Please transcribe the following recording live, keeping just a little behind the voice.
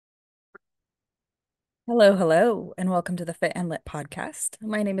Hello, hello, and welcome to the Fit and Lit podcast.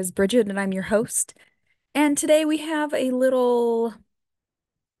 My name is Bridget, and I'm your host. And today we have a little,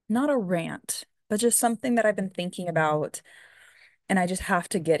 not a rant, but just something that I've been thinking about, and I just have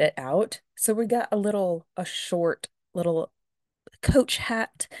to get it out. So we got a short little coach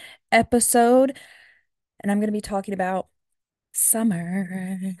hat episode, and I'm going to be talking about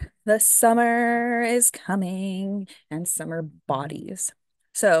summer. The summer is coming and summer bodies.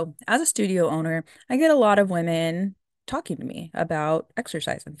 So, as a studio owner, I get a lot of women talking to me about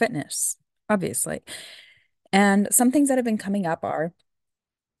exercise and fitness, obviously. And some things that have been coming up are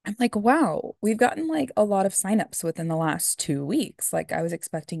I'm like, wow, we've gotten like a lot of signups within the last 2 weeks. Like, I was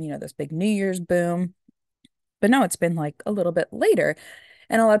expecting, this big New Year's boom, but no, it's been like a little bit later.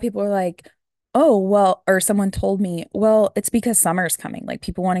 And a lot of people are like, oh, well, or someone told me, well, it's because summer's coming. Like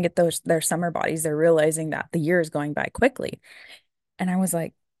people want to get their summer bodies. They're realizing that the year is going by quickly. And I was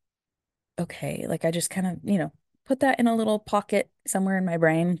like, okay, like I just kind of, put that in a little pocket somewhere in my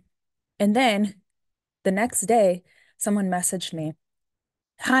brain. And then the next day, someone messaged me,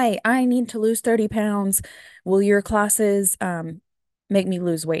 hi, I need to lose 30 pounds. Will your classes make me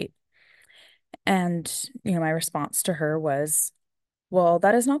lose weight? And, my response to her was, well,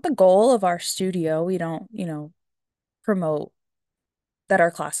 that is not the goal of our studio. We don't, promote that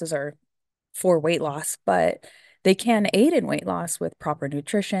our classes are for weight loss, but they can aid in weight loss with proper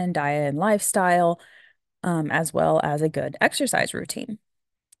nutrition, diet, and lifestyle, as well as a good exercise routine.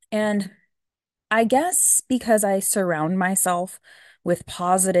 And I guess because I surround myself with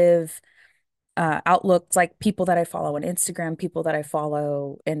positive outlooks, like people that I follow on Instagram, people that I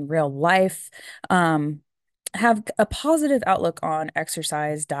follow in real life, um, have a positive outlook on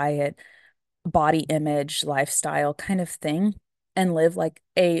exercise, diet, body image, lifestyle kind of thing and live like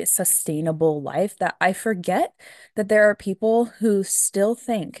a sustainable life that I forget that there are people who still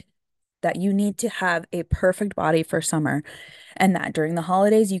think that you need to have a perfect body for summer and that during the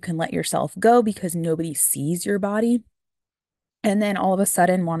holidays you can let yourself go because nobody sees your body and then all of a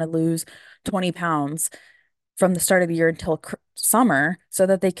sudden want to lose 20 pounds from the start of the year until summer so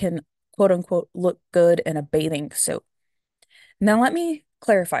that they can quote unquote look good in a bathing suit. Now let me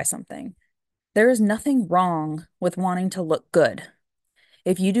clarify something. There is nothing wrong with wanting to look good.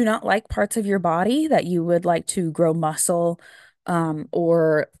 If you do not like parts of your body that you would like to grow muscle,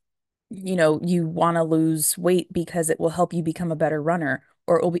 or you want to lose weight because it will help you become a better runner,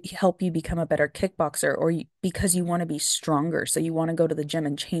 or it will help you become a better kickboxer, or because you want to be stronger, so you want to go to the gym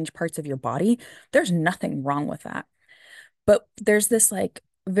and change parts of your body, there's nothing wrong with that. But there's this like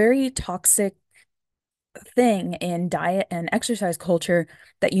very toxic thing in diet and exercise culture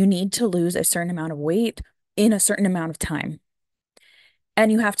that you need to lose a certain amount of weight in a certain amount of time.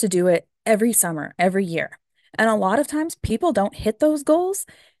 And you have to do it every summer, every year. And a lot of times people don't hit those goals.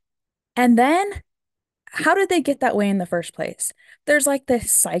 And then how did they get that way in the first place? There's like this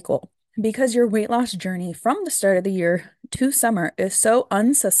cycle because your weight loss journey from the start of the year to summer is so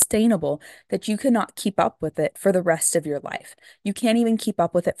unsustainable that you cannot keep up with it for the rest of your life. You can't even keep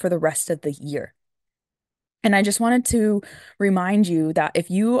up with it for the rest of the year. And I just wanted to remind you that if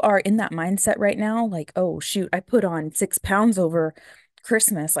you are in that mindset right now, like, oh, shoot, I put on 6 pounds over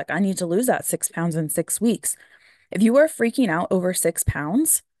Christmas, like I need to lose that 6 pounds in 6 weeks. If you are freaking out over 6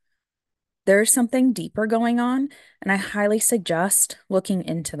 pounds, there's something deeper going on. And I highly suggest looking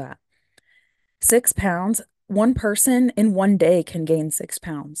into that. 6 pounds, one person in one day can gain 6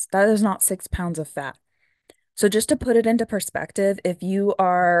 pounds. That is not 6 pounds of fat. So, just to put it into perspective, if you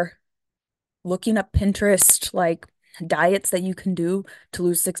are looking up Pinterest, like diets that you can do to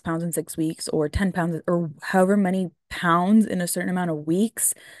lose 6 pounds in 6 weeks or 10 pounds or however many pounds in a certain amount of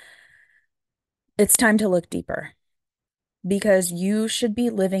weeks, it's time to look deeper because you should be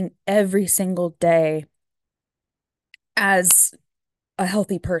living every single day as a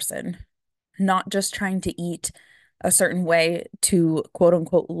healthy person, not just trying to eat a certain way to quote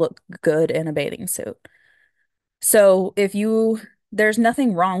unquote look good in a bathing suit. So there's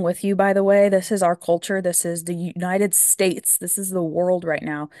nothing wrong with you, by the way. This is our culture. This is the United States. This is the world right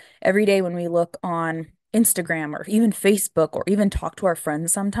now. Every day when we look on Instagram or even Facebook or even talk to our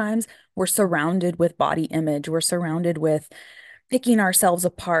friends sometimes, we're surrounded with body image. We're surrounded with picking ourselves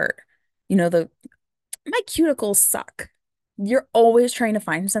apart. My cuticles suck. You're always trying to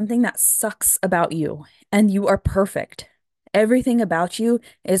find something that sucks about you, and you are perfect. Everything about you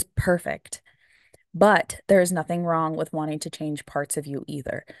is perfect. But there is nothing wrong with wanting to change parts of you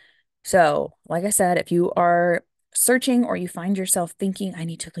either. So, like I said, if you are searching or you find yourself thinking, I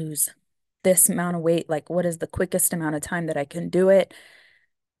need to lose this amount of weight, like what is the quickest amount of time that I can do it?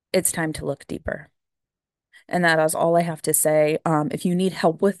 It's time to look deeper. And that is all I have to say. If you need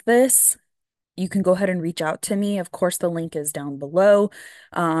help with this, you can go ahead and reach out to me. Of course, the link is down below.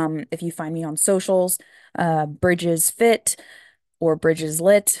 If you find me on socials, Bridges Fit or Bridges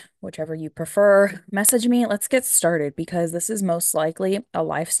Lit, whichever you prefer, message me. Let's get started because this is most likely a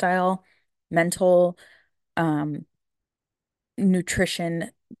lifestyle, mental, um,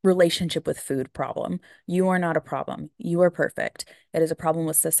 nutrition relationship with food problem. You are not a problem. You are perfect. It is a problem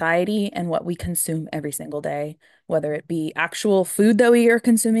with society and what we consume every single day, whether it be actual food that we are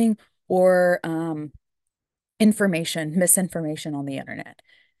consuming or information, misinformation on the internet.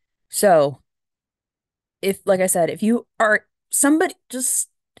 So, if, like I said, if you are somebody, just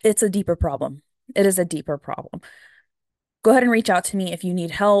it's a deeper problem. It is a deeper problem. Go ahead and reach out to me if you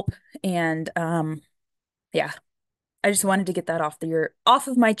need help. And yeah, I just wanted to get that off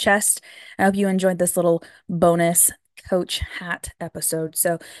of my chest. I hope you enjoyed this little bonus coach hat episode.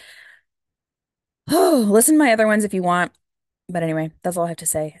 So, oh, listen to my other ones if you want. But anyway, that's all I have to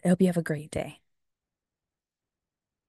say. I hope you have a great day.